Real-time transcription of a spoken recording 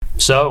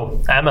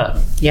So,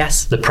 Emma.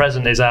 Yes. The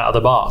present is out of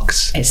the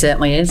box. It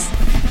certainly is.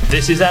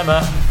 This is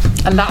Emma.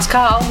 And that's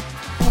Carl.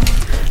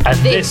 And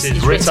this is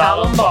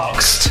Rittal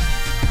unBoxed.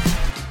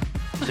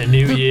 It's a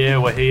new year,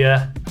 we're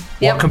here.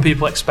 Yep. What can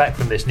people expect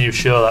from this new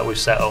show that we've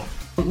set up?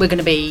 We're going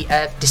to be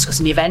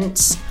discussing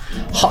events,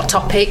 hot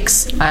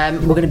topics. We're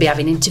going to be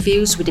having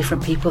interviews with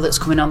different people that's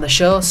coming on the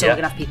show. So we're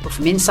going to have people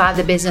from inside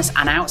the business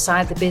and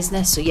outside the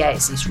business. So yeah,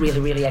 it's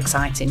really, really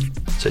exciting.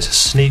 So it's a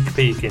sneak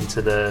peek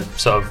into the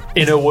sort of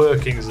inner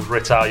workings of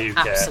Rittal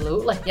UK.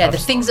 Absolutely. Yeah, the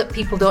things that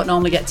people don't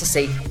normally get to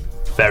see.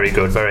 Very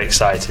good, very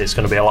excited. It's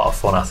going to be a lot of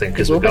fun, I think,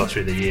 as we go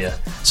through the year.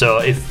 So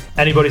if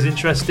anybody's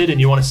interested and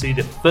you want to see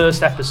the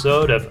first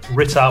episode of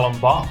Rittal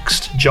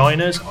unBoxed, join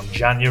us on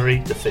January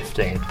the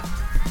 15th.